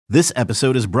This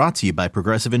episode is brought to you by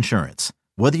Progressive Insurance.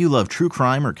 Whether you love true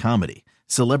crime or comedy,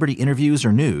 celebrity interviews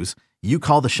or news, you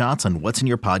call the shots on what's in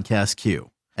your podcast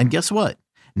queue. And guess what?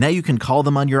 Now you can call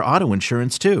them on your auto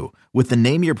insurance too with the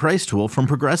Name Your Price tool from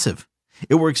Progressive.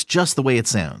 It works just the way it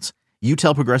sounds. You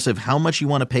tell Progressive how much you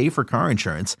want to pay for car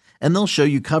insurance, and they'll show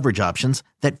you coverage options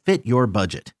that fit your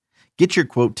budget. Get your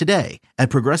quote today at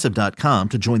Progressive.com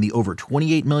to join the over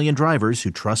 28 million drivers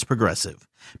who trust Progressive.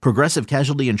 Progressive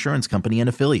Casualty Insurance Company and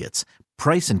Affiliates.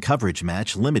 Price and coverage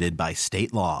match limited by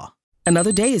state law.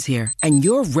 Another day is here, and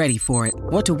you're ready for it.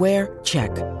 What to wear?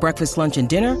 Check. Breakfast, lunch, and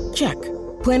dinner? Check.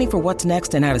 Planning for what's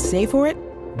next and how to save for it?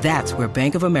 That's where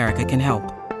Bank of America can help.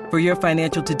 For your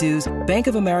financial to-dos, Bank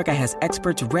of America has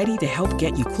experts ready to help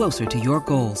get you closer to your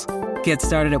goals. Get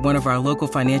started at one of our local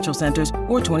financial centers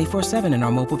or 24/7 in our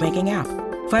mobile banking app.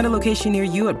 Find a location near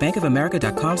you at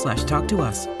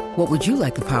bankofamerica.com/talktous. What would you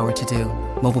like the power to do?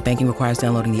 Mobile banking requires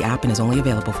downloading the app and is only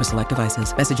available for select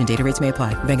devices. Message and data rates may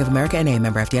apply. Bank of America N.A.,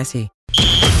 member FDIC.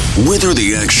 Whether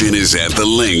the action is at the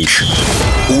link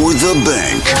or the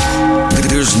bank,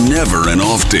 there's never an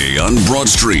off day on Broad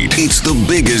Street. It's the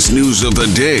biggest news of the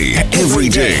day, every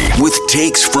day, with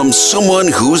takes from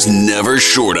someone who's never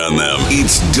short on them.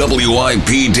 It's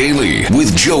WIP Daily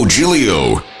with Joe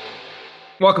Giglio.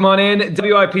 Welcome on in.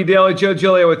 WIP Daily, Joe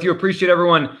Giglio with you. Appreciate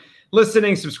everyone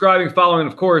listening, subscribing, following, and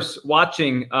of course,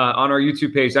 watching on our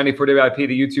YouTube page, 94WIP,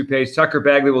 the YouTube page. Tucker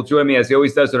Bagley will join me as he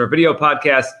always does on our video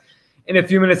podcast in a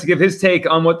few minutes to give his take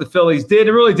on what the Phillies did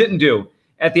and really didn't do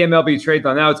at the MLB trade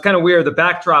deadline. Now, it's kind of weird. The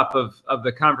backdrop of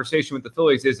the conversation with the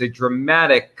Phillies is a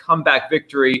dramatic comeback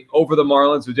victory over the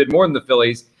Marlins, who did more than the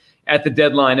Phillies at the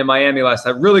deadline in Miami last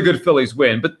night. Really good Phillies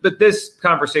win. But this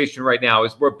conversation right now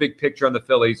is more big picture on the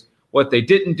Phillies, what they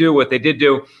didn't do, what they did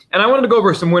do. And I wanted to go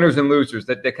over some winners and losers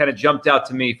that kind of jumped out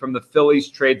to me from the Phillies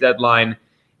trade deadline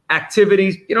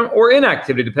activities, or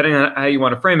inactivity, depending on how you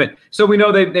want to frame it. So we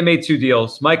know they made two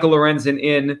deals. Michael Lorenzen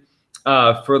in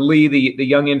for Lee, the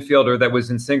young infielder that was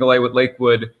in single A with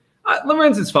Lakewood.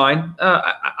 Lorenzen's fine.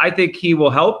 I think he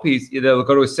will help. They'll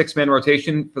go to a 6-man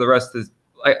rotation for the rest of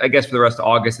for the rest of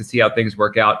August and see how things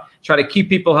work out. Try to keep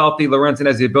people healthy. Lorenzen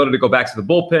has the ability to go back to the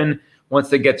bullpen once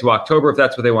they get to October, if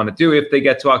that's what they want to do, if they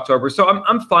get to October. So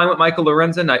I'm fine with Michael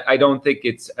Lorenzen. I don't think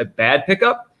it's a bad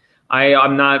pickup. I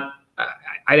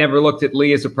never looked at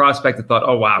Lee as a prospect and thought,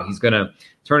 oh, wow, he's going to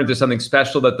turn into something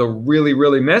special that they'll really,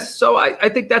 really miss. So I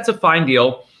think that's a fine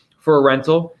deal for a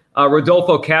rental.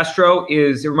 Rodolfo Castro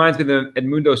it reminds me of the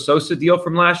Edmundo Sosa deal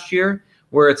from last year,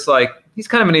 where it's like he's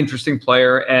kind of an interesting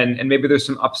player and maybe there's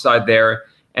some upside there.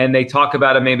 And they talk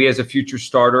about him maybe as a future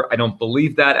starter. I don't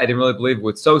believe that. I didn't really believe it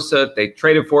with Sosa. They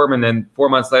traded for him, and then 4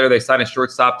 months later, they signed a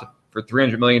shortstop for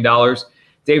 $300 million.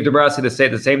 Dave Dombrowski to say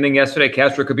the same thing yesterday.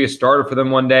 Castro could be a starter for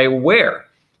them one day. Where?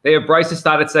 They have Bryson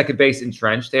Stott at second base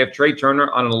entrenched. They have Trey Turner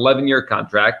on an 11-year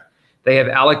contract. They have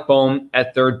Alec Bohm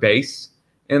at third base.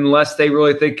 Unless they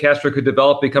really think Castro could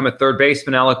become a third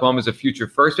baseman, Alec Bohm is a future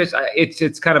first base.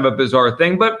 It's kind of a bizarre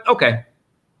thing, but okay.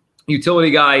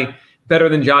 Utility guy, better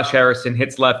than Josh Harrison,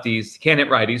 hits lefties, can't hit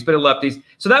righties, but hit lefties.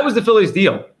 So that was the Phillies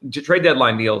deal, trade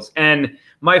deadline deals. And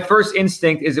my first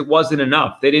instinct is it wasn't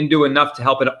enough. They didn't do enough to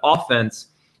help an offense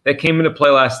that came into play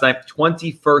last night,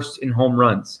 21st in home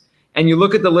runs. And you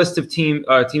look at the list of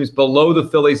teams below the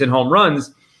Phillies in home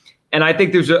runs, and I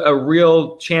think there's a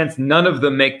real chance none of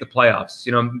them make the playoffs.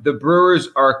 The Brewers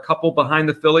are a couple behind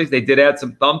the Phillies. They did add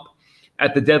some thump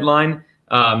at the deadline.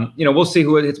 We'll see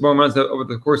who hits more runs over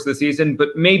the course of the season,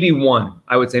 but maybe one.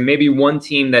 I would say maybe one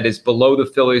team that is below the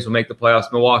Phillies will make the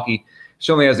playoffs. Milwaukee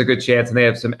certainly has a good chance, and they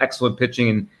have some excellent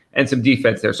pitching and some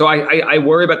defense there. So I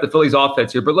worry about the Phillies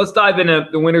offense here, but let's dive into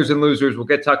the winners and losers. We'll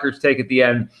get Tucker's take at the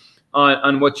end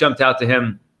on what jumped out to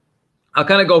him. I'll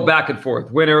kind of go back and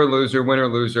forth, winner or loser, winner or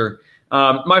loser.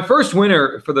 My first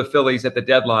winner for the Phillies at the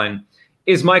deadline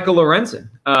is Michael Lorenzen.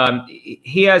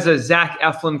 He has a Zach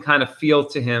Eflin kind of feel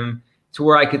to him, to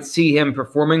where I could see him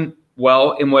performing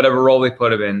well in whatever role they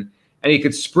put him in. And he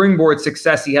could springboard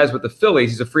success he has with the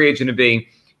Phillies. He's a free agent to be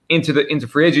into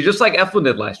free agency, just like Eflin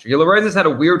did last year. Lorenzen's had a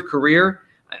weird career.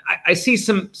 I see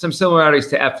some similarities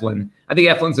to Eflin. I think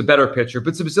Eflin's a better pitcher,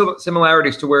 but some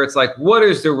similarities to where it's like, what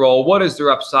is their role? What is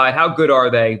their upside? How good are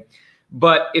they?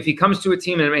 But if he comes to a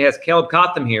team and he has Caleb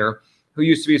Cotham here, who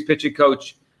used to be his pitching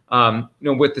coach,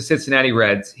 with the Cincinnati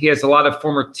Reds, he has a lot of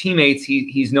former teammates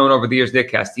he's known over the years. Nick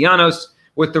Castellanos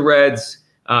with the Reds,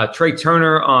 Trey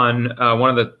Turner on one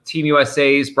of the Team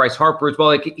USA's, Bryce Harper as well.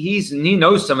 Like he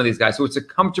knows some of these guys, so it's a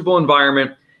comfortable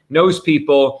environment. Knows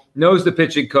people, knows the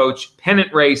pitching coach,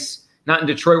 pennant race, not in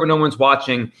Detroit where no one's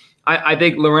watching. I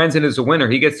think Lorenzen is a winner.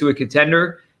 He gets to a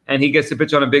contender. and he gets to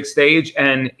pitch on a big stage.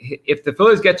 And if the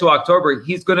Phillies get to October,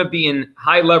 he's going to be in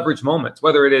high leverage moments,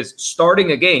 whether it is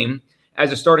starting a game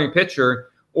as a starting pitcher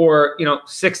or,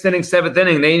 sixth inning, seventh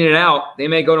inning, they need it out. They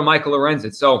may go to Michael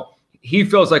Lorenzen. So he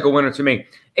feels like a winner to me.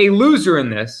 A loser in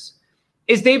this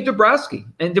is Dave Dombrowski.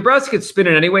 And Dombrowski could spin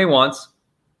it any way he wants,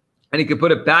 and he could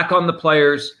put it back on the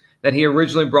players that he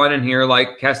originally brought in here,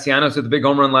 like Castellanos with the big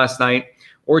home run last night,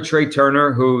 or Trey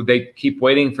Turner, who they keep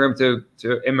waiting for him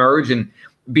to emerge and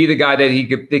be the guy that he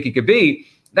could be.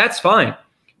 That's fine.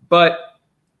 But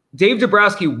Dave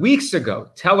Dombrowski weeks ago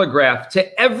telegraphed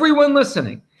to everyone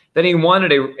listening that he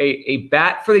wanted a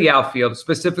bat for the outfield,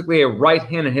 specifically a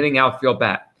right-handed hitting outfield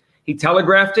bat. He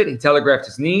telegraphed it. He telegraphed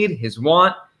his need, his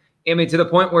want. I mean, to the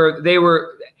point where they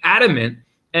were adamant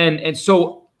and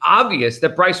so obvious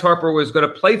that Bryce Harper was going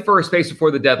to play first base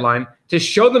before the deadline to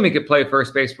show them he could play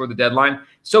first base before the deadline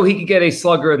so he could get a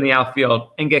slugger in the outfield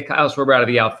and get Kyle Schwarber out of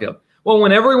the outfield. Well,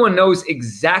 when everyone knows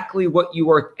exactly what you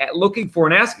are looking for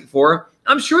and asking for,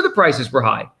 I'm sure the prices were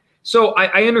high. So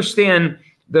I understand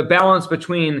the balance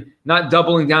between not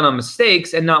doubling down on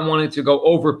mistakes and not wanting to go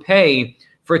overpay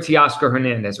for Teoscar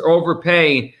Hernandez or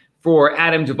overpay for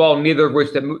Adam Duvall, neither of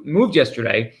which that moved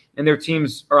yesterday. And their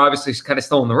teams are obviously kind of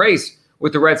still in the race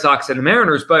with the Red Sox and the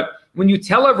Mariners. But when you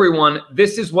tell everyone,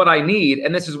 this is what I need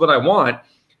and this is what I want,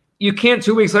 you can't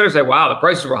 2 weeks later say, wow, the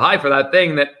prices were high for that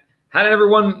thing that how did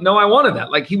everyone know I wanted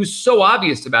that? Like, he was so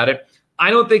obvious about it. I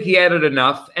don't think he added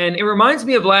enough. And it reminds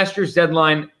me of last year's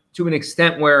deadline to an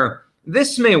extent where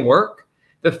this may work.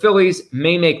 The Phillies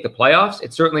may make the playoffs.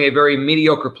 It's certainly a very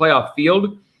mediocre playoff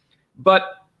field.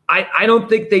 But I don't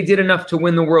think they did enough to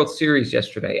win the World Series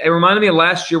yesterday. It reminded me of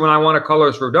last year when I wanted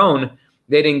Carlos Rodon.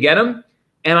 They didn't get him.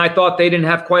 And I thought they didn't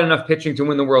have quite enough pitching to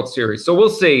win the World Series. So we'll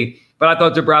see. But I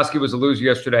thought Dombrowski was a loser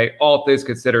yesterday, all things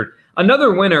considered.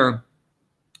 Another winner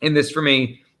in this for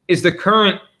me is the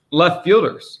current left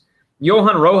fielders.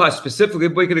 Johan Rojas specifically,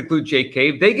 but we could include Jake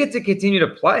Cave. They get to continue to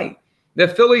play. The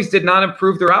Phillies did not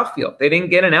improve their outfield. They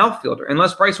didn't get an outfielder.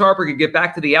 Unless Bryce Harper could get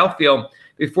back to the outfield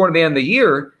before the end of the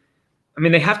year, I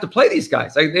mean, they have to play these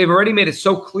guys. They've already made it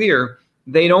so clear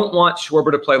they don't want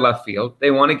Schwarber to play left field.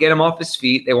 They want to get him off his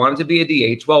feet. They want him to be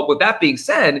a DH. Well, with that being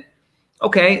said,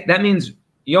 okay, that means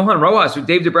Johan Rojas, who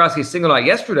Dave Dombrowski singled out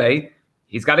yesterday,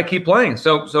 he's got to keep playing.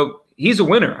 So he's a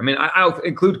winner. I mean, I'll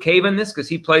include Cave in this because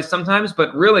he plays sometimes,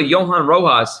 but really Johan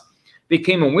Rojas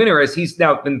became a winner as he's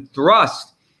now been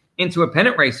thrust into a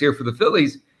pennant race here for the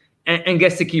Phillies and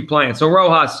gets to keep playing. So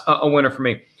Rojas, a winner for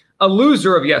me. A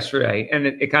loser of yesterday, and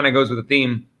it kind of goes with the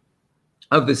theme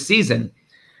of the season,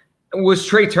 was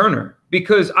Trey Turner,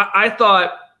 because I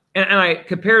thought, and I've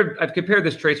compared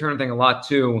this Trey Turner thing a lot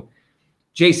to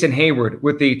Jason Hayward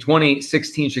with the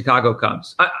 2016 Chicago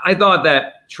Cubs. I thought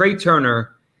that Trey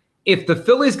Turner, if the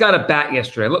Phillies got a bat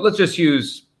yesterday, let's just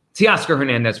use Teoscar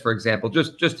Hernandez, for example,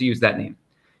 just to use that name.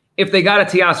 If they got a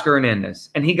Teoscar Hernandez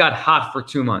and he got hot for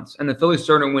 2 months and the Phillies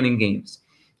started winning games,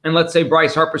 and let's say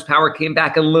Bryce Harper's power came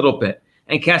back a little bit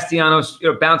and Castellanos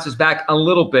bounces back a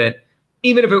little bit,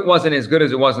 even if it wasn't as good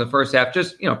as it was in the first half,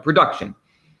 just production.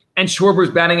 And Schwarber's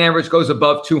batting average goes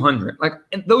above 200.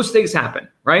 And those things happen,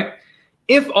 right?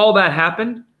 If all that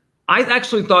happened, I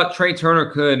actually thought Trey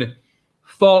Turner could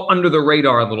fall under the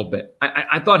radar a little bit.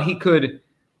 I thought he could,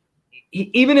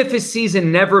 even if his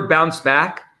season never bounced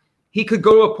back, he could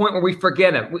go to a point where we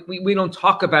forget him. We don't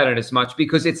talk about it as much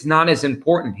because it's not as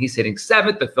important. He's hitting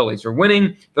seventh. The Phillies are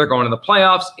winning. They're going to the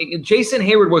playoffs. Jason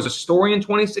Hayward was a story in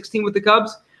 2016 with the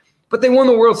Cubs, but they won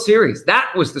the World Series.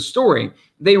 That was the story.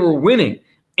 They were winning.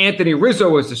 Anthony Rizzo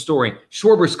was the story.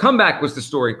 Schwarber's comeback was the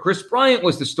story. Chris Bryant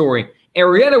was the story.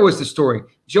 Arrieta was the story.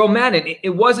 Joe Madden.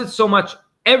 It wasn't so much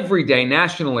every day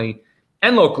nationally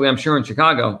and locally, I'm sure in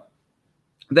Chicago,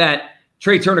 that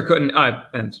Trey Turner couldn't,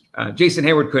 and Jason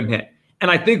Hayward couldn't hit.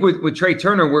 And I think with Trey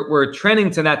Turner, we're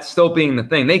trending to that still being the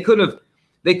thing. They could have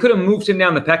moved him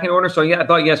down the pecking order. So yeah, I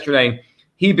thought yesterday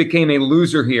he became a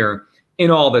loser here in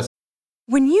all this.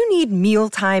 When you need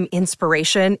mealtime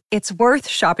inspiration, it's worth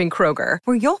shopping Kroger,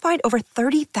 where you'll find over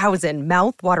 30,000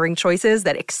 mouth-watering choices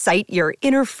that excite your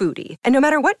inner foodie. And no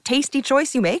matter what tasty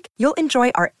choice you make, you'll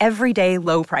enjoy our everyday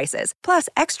low prices, plus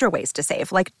extra ways to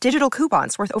save, like digital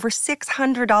coupons worth over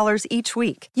 $600 each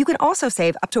week. You can also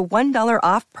save up to $1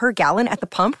 off per gallon at the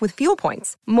pump with fuel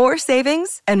points. More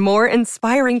savings and more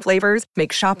inspiring flavors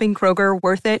make shopping Kroger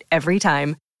worth it every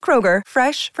time. Kroger,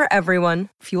 fresh for everyone.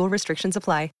 Fuel restrictions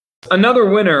apply. Another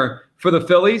winner for the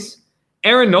Phillies,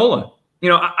 Aaron Nola.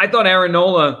 I thought Aaron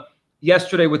Nola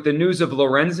yesterday with the news of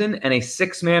Lorenzen and a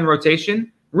 6-man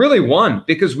rotation really won,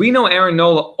 because we know Aaron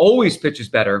Nola always pitches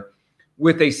better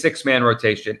with a 6-man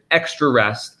rotation, extra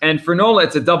rest. And for Nola,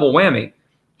 it's a double whammy.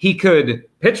 he could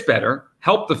pitch better,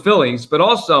 help the Phillies, but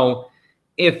also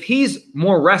if he's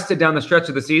more rested down the stretch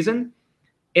of the season,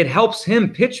 it helps him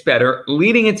pitch better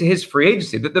leading into his free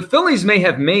agency. The Phillies may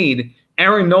have made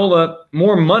Aaron Nola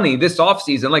more money this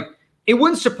offseason. Like, it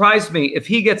wouldn't surprise me if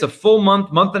he gets a full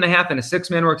month and a half in a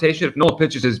 6-man rotation if Nola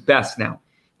pitches his best now.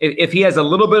 If he has a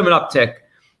little bit of an uptick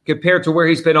compared to where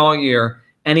he's been all year,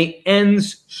 and he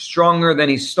ends stronger than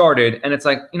he started, and it's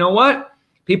like, you know what?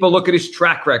 People look at his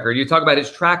track record. You talk about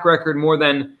his track record more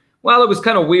than, well, it was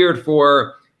kind of weird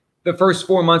for the first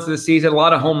 4 months of the season, a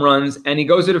lot of home runs, and he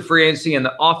goes into free agency, and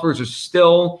the offers are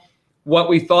still what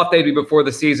we thought they'd be before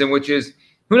the season, which is,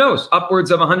 who knows,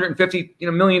 upwards of $150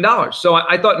 million. So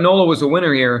I thought Nola was a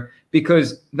winner here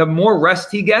because the more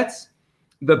rest he gets,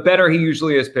 the better he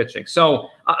usually is pitching. So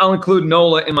I'll include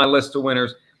Nola in my list of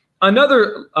winners.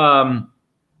 Another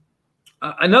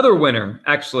winner,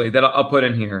 actually, that I'll put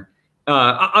in here.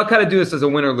 I'll kind of do this as a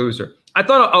winner-loser. I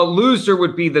thought a loser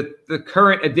would be the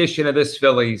current edition of this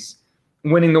Phillies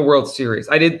winning the World Series.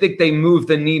 I didn't think they moved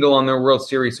the needle on their World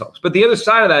Series hopes. But the other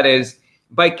side of that is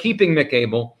by keeping Mick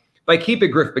Abel, by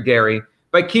keeping Griff McGarry,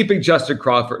 by keeping Justin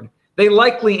Crawford, they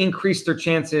likely increase their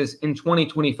chances in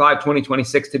 2025,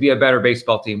 2026 to be a better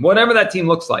baseball team. Whatever that team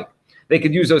looks like, they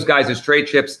could use those guys as trade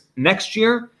chips next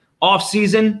year,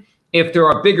 off-season, if there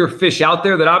are bigger fish out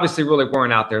there that obviously really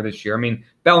weren't out there this year. I mean,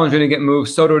 Bellinger didn't get moved.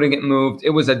 Soto didn't get moved.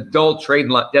 It was a dull trade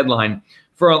deadline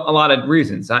for a lot of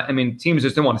reasons. I mean, teams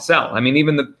just didn't want to sell. I mean,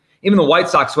 even the White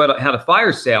Sox, who had a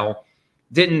fire sale,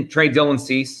 didn't trade Dylan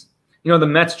Cease. The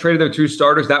Mets traded their 2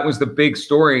 starters. That was the big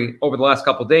story over the last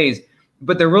couple of days.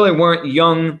 But there really weren't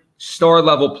young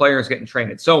star-level players getting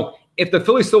traded. So if the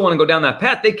Phillies still want to go down that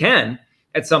path, they can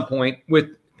at some point with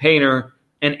Painter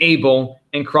and Abel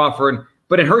and Crawford.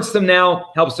 But it hurts them now,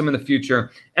 helps them in the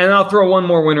future. And I'll throw one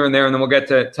more winner in there, and then we'll get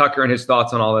to Tucker and his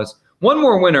thoughts on all this. One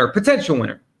more winner, potential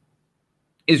winner,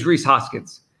 is Rhys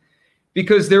Hoskins.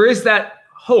 Because there is that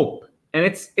hope, and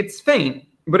it's faint,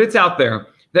 but it's out there,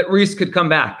 that Rhys could come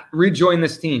back, rejoin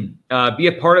this team, be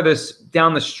a part of this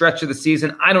down the stretch of the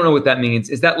season. I don't know what that means.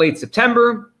 Is that late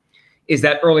September? Is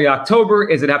that early October?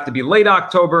 Is it have to be late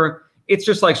October? It's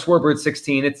just like Schwarber at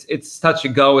 16. It's touch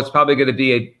and go. It's probably going to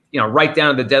be right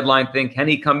down to the deadline thing. Can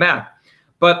he come back?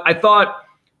 But I thought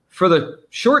for the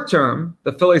short term,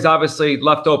 the Phillies obviously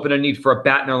left open a need for a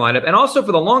bat in their lineup. And also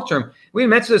for the long term, we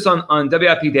mentioned this on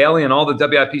WIP Daily and all the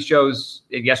WIP shows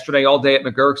yesterday, all day at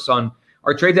McGurk's on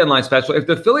our trade deadline special. If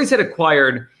the Phillies had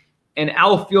acquired an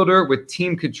outfielder with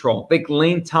team control, think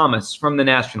Lane Thomas from the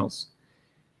Nationals,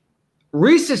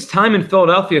 Rhys's time in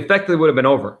Philadelphia effectively would have been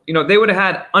over. They would have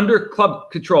had under club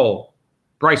control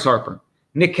Bryce Harper,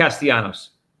 Nick Castellanos,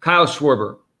 Kyle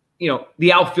Schwarber,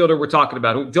 the outfielder we're talking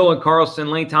about, Dylan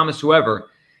Carlson, Lane Thomas, whoever.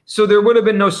 So there would have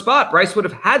been no spot. Bryce would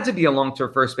have had to be a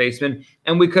long-term first baseman,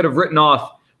 and we could have written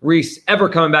off Rhys ever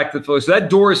coming back to the Phillies. So that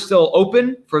door is still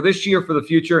open for this year, for the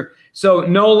future. So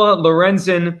Nola,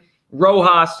 Lorenzen,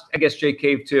 Rojas, I guess Jay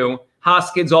Cave too,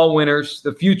 Hoskins, all winners,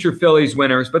 the future Phillies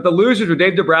winners. But the losers are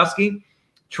Dave Dombrowski,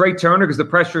 Trey Turner, because the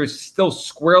pressure is still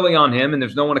squarely on him and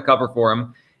there's no one to cover for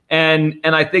him. And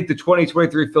I think the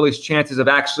 2023 Phillies' chances of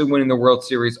actually winning the World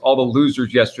Series, all the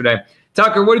losers yesterday.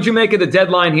 Tucker, what did you make of the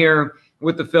deadline here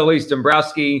with the Phillies,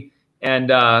 Dombrowski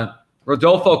and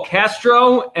Rodolfo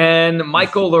Castro and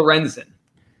Michael Lorenzen?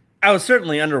 I was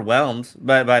certainly underwhelmed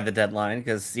by the deadline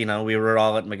because, we were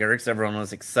all at McGurk's. Everyone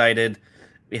was excited.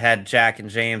 We had Jack and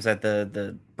James at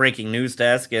the breaking news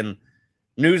desk, and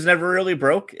news never really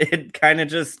broke. It kind of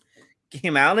just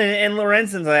came out. And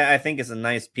Lorenzen's, I think, is a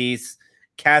nice piece.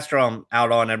 Castro, I'm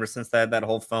out on ever since that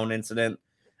whole phone incident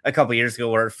a couple years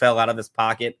ago where it fell out of his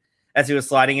pocket as he was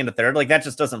sliding into third. Like, that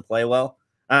just doesn't play well,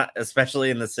 especially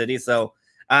in the city. So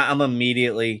I'm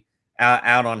immediately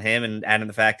out on him, and adding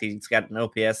the fact he's got an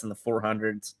OPS in the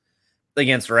 400s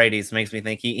against righties makes me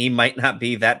think he might not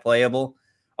be that playable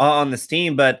on this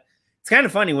team. But it's kind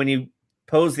of funny when you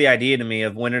pose the idea to me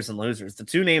of winners and losers. The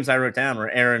 2 names I wrote down were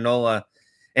Aaron Nola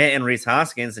and Rhys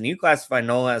Hoskins, and you classify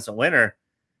Nola as a winner.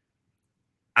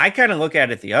 I kind of look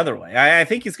at it the other way. I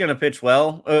think he's going to pitch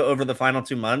well over the final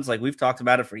 2 months. Like, we've talked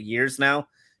about it for years now,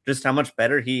 just how much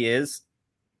better he is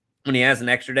when he has an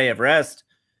extra day of rest.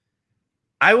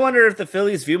 I wonder if the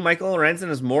Phillies view Michael Lorenzen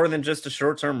as more than just a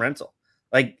short-term rental.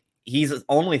 Like, he's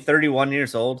only 31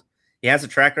 years old. He has a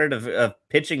track record of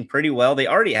pitching pretty well. They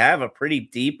already have a pretty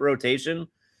deep rotation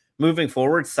moving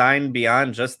forward, signed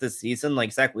beyond just this season.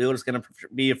 Like, Zach Wheeler's going to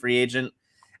be a free agent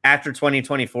after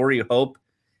 2024, you hope.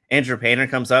 Andrew Painter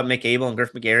comes up. Mick Abel and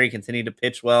Griff McGarry continue to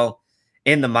pitch well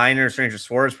in the minors. Ranger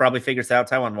Suarez probably figures out.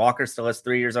 Taijuan Walker still has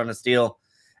 3 years on his deal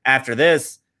after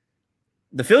this.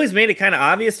 the Phillies made it kind of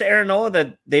obvious to Aaron Nola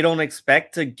that they don't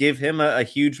expect to give him a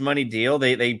huge money deal.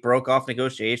 They broke off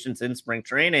negotiations in spring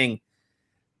training.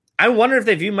 I wonder if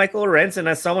they view Michael Lorenzen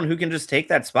as someone who can just take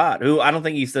that spot, who I don't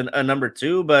think he's a number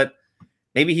 2, but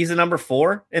maybe he's a number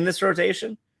 4 in this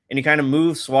rotation. And you kind of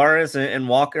move Suarez and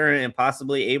Walker and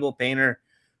possibly Abel Painter,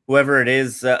 whoever it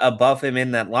is above him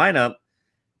in that lineup.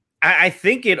 I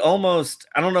think it almost,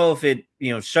 I don't know if it,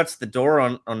 shuts the door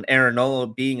on Aaron Nola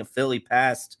being a Philly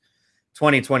past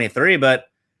 2023, but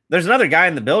there's another guy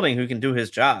in the building who can do his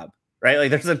job, right? Like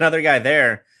there's another guy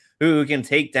there who can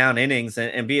take down innings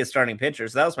and be a starting pitcher.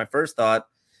 So that was my first thought.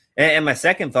 And my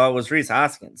second thought was Rhys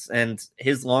Hoskins and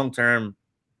his long-term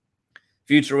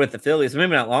future with the Phillies.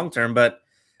 Maybe not long-term, but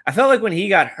I felt like when he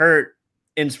got hurt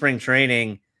in spring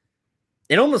training,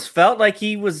 it almost felt like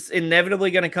he was inevitably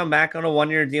going to come back on a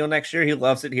 1-year deal next year. He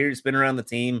loves it here. He's been around the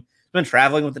team. He's been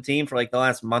traveling with the team for like the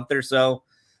last month or so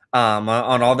on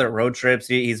all their road trips.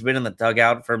 He's been in the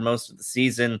dugout for most of the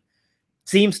season.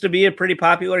 Seems to be a pretty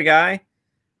popular guy.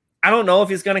 I don't know if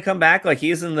he's going to come back. Like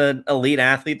he isn't the elite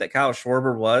athlete that Kyle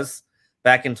Schwarber was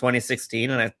back in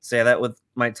 2016. And I say that with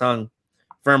my tongue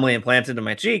firmly implanted in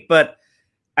my cheek. But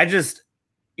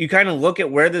you kind of look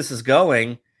at where this is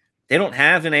going. They don't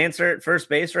have an answer at first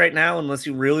base right now, unless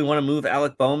you really want to move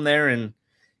Alec Boehm there and,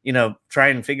 try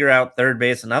and figure out third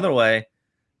base another way.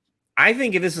 I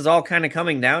think this is all kind of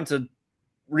coming down to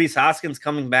Rhys Hoskins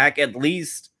coming back at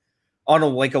least on a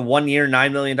 1-year,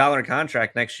 $9 million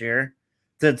contract next year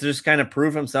to just kind of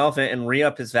prove himself and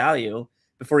re-up his value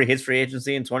before he hits free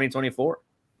agency in 2024.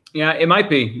 Yeah, it might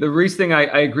be. The Rhys thing I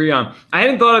agree on. I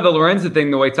hadn't thought of the Lorenzen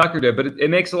thing the way Tucker did, but it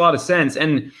makes a lot of sense.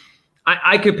 And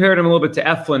I compared him a little bit to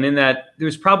Eflin in that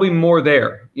there's probably more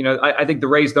there. I think the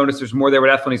Rays noticed there's more there with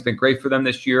Eflin. He's been great for them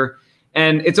this year.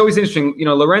 And it's always interesting.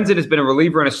 Lorenzen has been a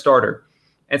reliever and a starter.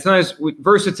 And sometimes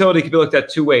versatility can be looked at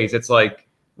two ways. It's like,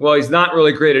 well, he's not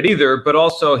really great at either, but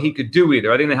also he could do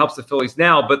either. I think that helps the Phillies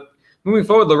now. But moving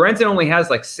forward, Lorenzen only has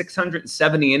like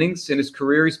 670 innings in his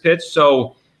career he's pitched.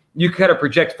 So you kind of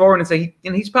project forward and say,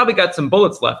 he's probably got some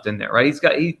bullets left in there, right?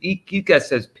 He got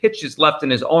his pitches left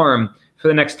in his arm for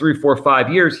the next 3, 4,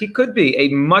 5 years. He could be a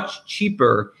much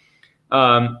cheaper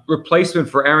replacement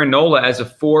for Aaron Nola as a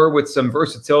 4 with some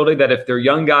versatility that if their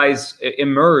young guys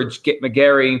emerge, get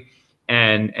McGarry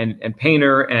and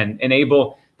Painter and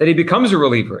Abel, that he becomes a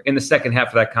reliever in the second half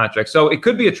of that contract. So it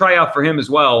could be a tryout for him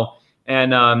as well.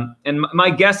 And my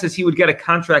guess is he would get a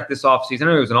contract this offseason. I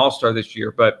know he was an all-star this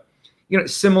year, but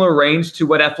similar range to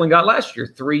what Eflin got last year,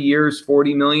 3 years,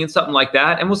 $40 million, something like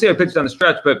that. And we'll see how it pitches down the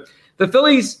stretch. But the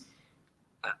Phillies,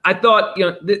 I thought,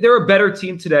 they're a better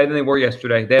team today than they were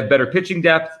yesterday. They have better pitching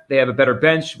depth. They have a better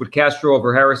bench with Castro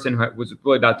over Harrison, who was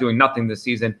really not doing nothing this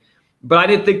season. But I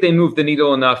didn't think they moved the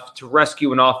needle enough to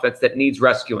rescue an offense that needs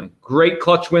rescuing. Great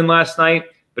clutch win last night,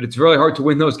 but it's really hard to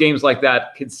win those games like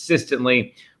that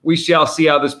consistently. We shall see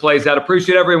how this plays out.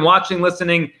 Appreciate everyone watching,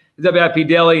 listening to WIP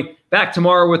Daily. Back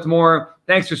tomorrow with more.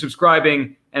 Thanks for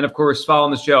subscribing. And, of course,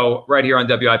 following the show right here on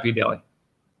WIP Daily.